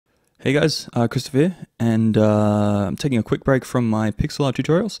Hey guys, Christopher here, and I'm taking a quick break from my pixel art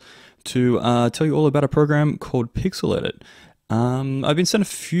tutorials to tell you all about a program called Pyxel Edit. I've been sent a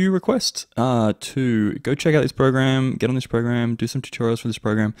few requests to go check out this program, get on this program, do some tutorials for this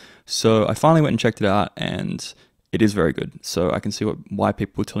program. So I finally went and checked it out, and it is very good. So I can see why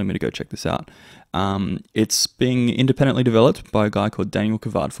people were telling me to go check this out. It's being independently developed by a guy called Daniel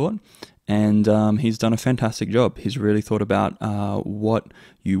Kavardfort, and he's done a fantastic job. He's really thought about what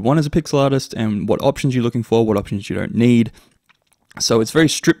you want as a pixel artist and what options you're looking for, what options you don't need. So it's very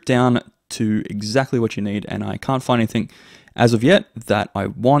stripped down to exactly what you need, and I can't find anything as of yet that I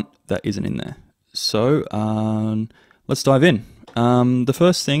want that isn't in there. So let's dive in. The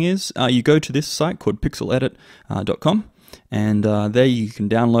first thing is you go to this site called pixeledit.com, and there you can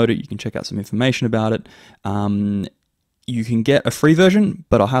download it, you can check out some information about it. You can get a free version,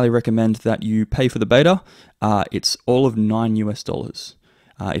 but I highly recommend that you pay for the beta. It's all of $9 US.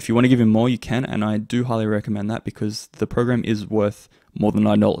 If you want to give him more, you can, and I do highly recommend that because the program is worth more than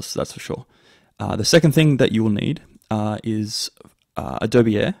 $9, that's for sure. The second thing that you will need is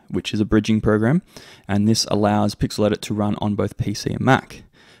Adobe Air, which is a bridging program, and this allows Pyxel Edit to run on both PC and Mac.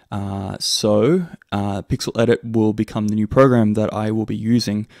 Pyxel Edit will become the new program that I will be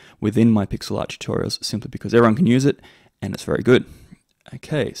using within my pixel art tutorials simply because everyone can use it and it's very good.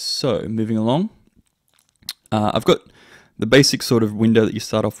 Okay, so moving along, I've got the basic sort of window that you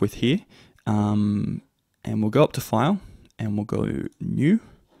start off with here, and we'll go up to File and we'll go New.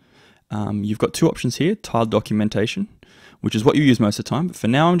 You've got two options here, tiled documentation, which is what you use most of the time, but for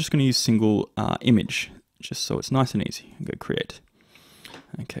now I'm just going to use single image, just so it's nice and easy. Go Create.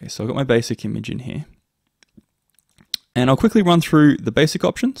 Okay, so I've got my basic image in here. And I'll quickly run through the basic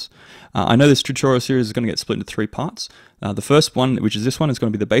options. I know this tutorial series is going to get split into three parts. The first one, which is this one, is going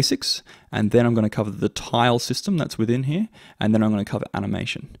to be the basics, and then I'm going to cover the tile system that's within here, and then I'm going to cover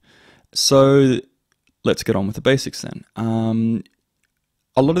animation. So let's get on with the basics then.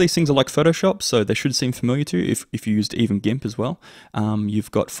 A lot of these things are like Photoshop, so they should seem familiar to you if you used even GIMP as well.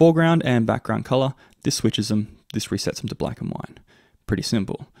 You've got foreground and background color. This switches them, this resets them to black and white. Pretty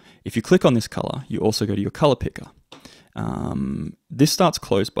simple. If you click on this color, you also go to your color picker. This starts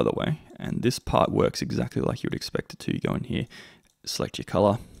closed, by the way, and this part works exactly like you would expect it to. You go in here, select your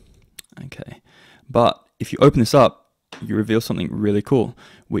color. Okay, but if you open this up, you reveal something really cool,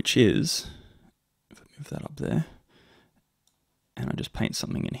 which is, if I move that up there, and I just paint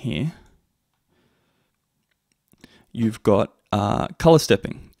something in here, you've got color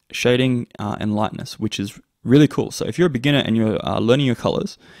stepping, shading, and lightness, which is really cool. So if you're a beginner and you're learning your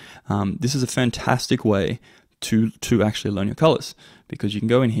colors, this is a fantastic way to actually learn your colors, because you can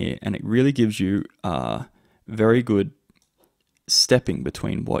go in here and it really gives you very good stepping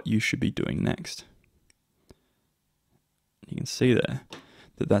between what you should be doing next. You can see there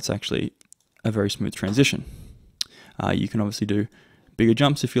that that's actually a very smooth transition. You can obviously do bigger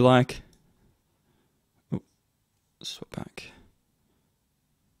jumps if you like. Ooh, swap back.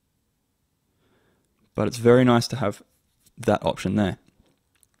 But it's very nice to have that option there.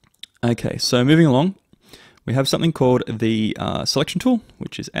 Okay, so moving along, we have something called the selection tool,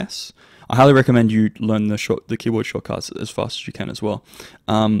 which is S. I highly recommend you learn the keyboard shortcuts as fast as you can as well.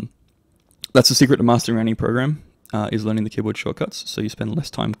 That's the secret to mastering any program, is learning the keyboard shortcuts, so you spend less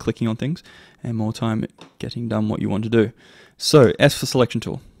time clicking on things and more time getting done what you want to do. So S for selection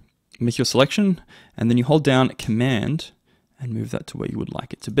tool. Make your selection, and then you hold down Command and move that to where you would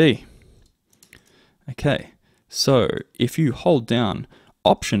like it to be. Okay, so if you hold down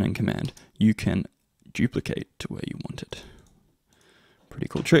Option and Command, you can duplicate to where you want it. Pretty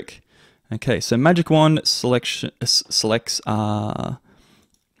cool trick. Okay, so Magic Wand selects the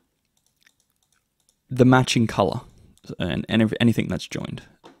matching color and anything that's joined.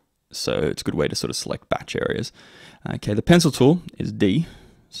 So it's a good way to sort of select batch areas. Okay, the pencil tool is D.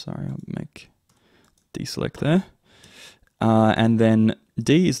 Sorry, I'll make deselect there. And then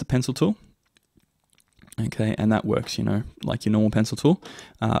D is the pencil tool. Okay, and that works, you know, like your normal pencil tool.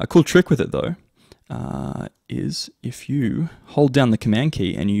 A cool trick with it though is if you hold down the Command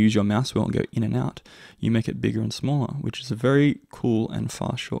key and you use your mouse wheel and go in and out, you make it bigger and smaller, which is a very cool and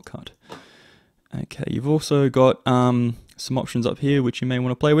fast shortcut. Okay, you've also got some options up here which you may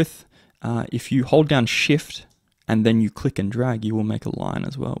want to play with. If you hold down Shift and then you click and drag, you will make a line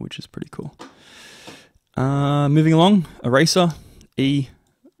as well, which is pretty cool. Moving along, eraser, E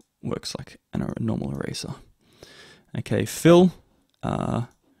works like a normal eraser. Okay, fill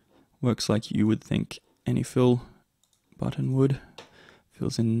works like you would think any fill button would.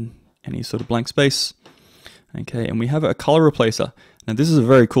 Fills in any sort of blank space. Okay, and we have a color replacer. Now this is a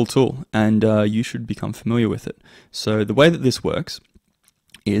very cool tool, and you should become familiar with it. So the way that this works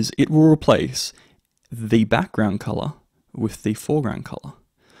is it will replace the background color with the foreground color.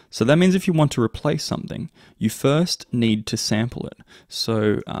 So that means if you want to replace something, you first need to sample it.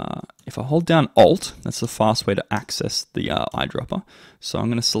 So if I hold down Alt, that's the fast way to access the eyedropper. So I'm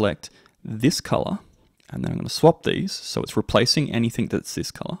going to select this color, and then I'm going to swap these. So it's replacing anything that's this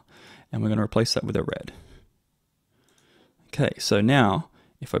color, and we're going to replace that with a red. Okay, so now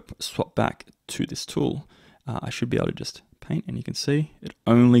if I swap back to this tool, I should be able to just paint, and you can see it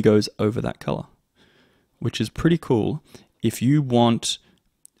only goes over that color, which is pretty cool. If you want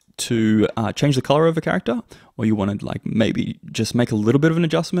to change the color of a character, or you want to like maybe just make a little bit of an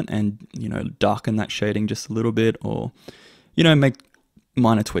adjustment and, you know, darken that shading just a little bit, or, you know, make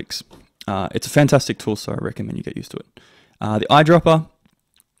minor tweaks. It's a fantastic tool, so I recommend you get used to it. The eyedropper,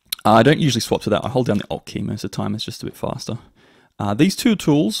 I don't usually swap to that. I hold down the Alt key most of the time. It's just a bit faster. These two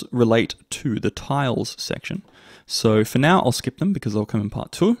tools relate to the tiles section. So for now, I'll skip them because they'll come in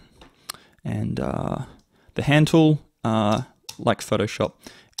part 2. And the hand tool, like Photoshop,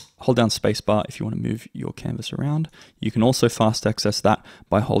 hold down spacebar if you want to move your canvas around. You can also fast access that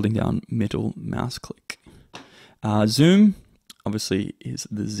by holding down middle mouse click. Zoom, obviously, is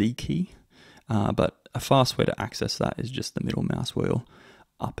the Z key, but a fast way to access that is just the middle mouse wheel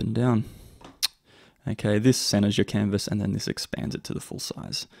up and down. Okay, this centers your canvas, and then this expands it to the full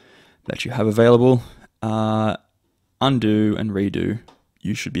size that you have available. Undo and redo,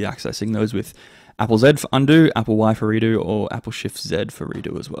 you should be accessing those with Apple Z for undo, Apple Y for redo, or Apple Shift Z for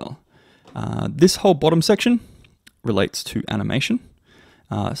redo as well. This whole bottom section relates to animation,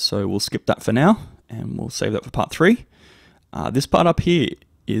 so we'll skip that for now, and we'll save that for part 3. This part up here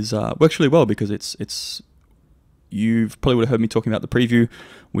is works really well because it's you've probably would have heard me talking about the preview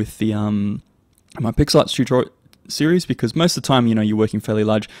with the my Pyxel Art tutorial series, because most of the time, you know, you're working fairly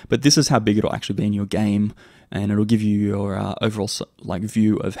large, but this is how big it'll actually be in your game, and it'll give you your overall like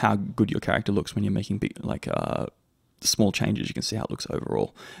view of how good your character looks when you're making big, like small changes. You can see how it looks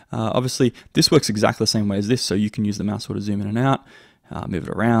overall. Obviously, this works exactly the same way as this, so you can use the mouse wheel to zoom in and out, move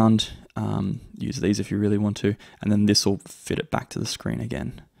it around, use these if you really want to, and then this will fit it back to the screen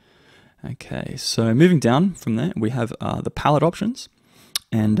again. Okay, so moving down from there, we have the palette options,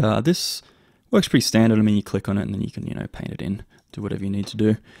 and this works pretty standard. I mean, you click on it and then you can, you know, paint it in, do whatever you need to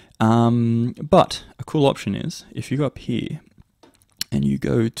do. But a cool option is if you go up here and you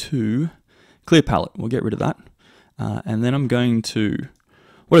go to clear palette, we'll get rid of that. And then I'm going to,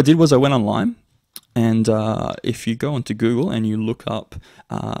 what I did was I went online, and if you go onto Google and you look up,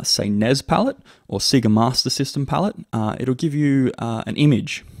 say, NES palette or Sega Master System palette, it'll give you an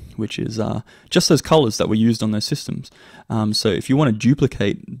image, which is just those colors that were used on those systems. So if you want to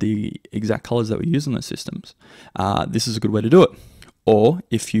duplicate the exact colors that were used on those systems, this is a good way to do it. Or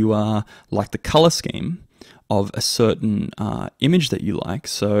if you like the color scheme of a certain image that you like,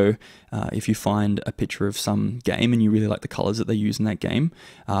 so if you find a picture of some game and you really like the colors that they use in that game,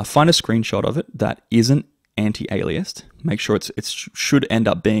 find a screenshot of it that isn't anti-aliased. Make sure it should end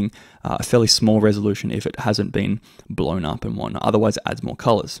up being a fairly small resolution if it hasn't been blown up and whatnot. Otherwise, it adds more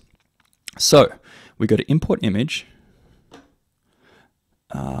colors. So we go to import image,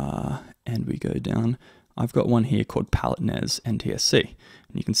 and we go down. I've got one here called Palette NES NTSC,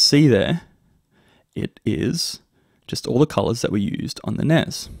 and you can see there it is just all the colors that were used on the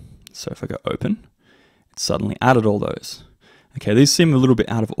NES. So if I go open, it suddenly added all those. Okay, these seem a little bit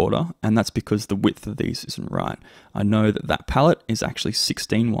out of order, and that's because the width of these isn't right. I know that that palette is actually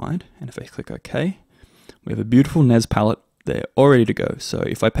 16 wide, and if I click OK, we have a beautiful NES palette there all ready to go. So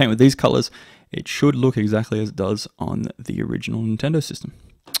if I paint with these colors, it should look exactly as it does on the original Nintendo system.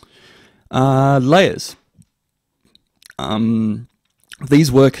 Layers.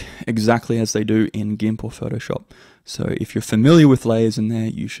 These work exactly as they do in GIMP or Photoshop. So if you're familiar with layers in there,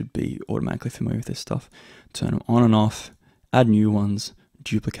 you should be automatically familiar with this stuff. Turn them on and off, add new ones,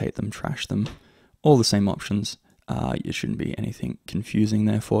 duplicate them, trash them, all the same options. It shouldn't be anything confusing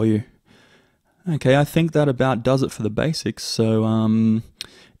there for you. Okay, I think that about does it for the basics. So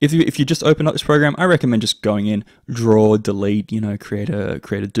if you just open up this program, I recommend just going in, draw, delete, you know, create a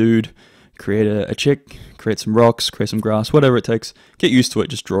dude, create a chick, create some rocks, create some grass, whatever it takes. Get used to it,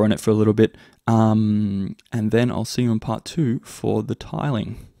 just drawing it for a little bit. And then I'll see you in part 2 for the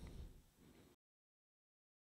tiling.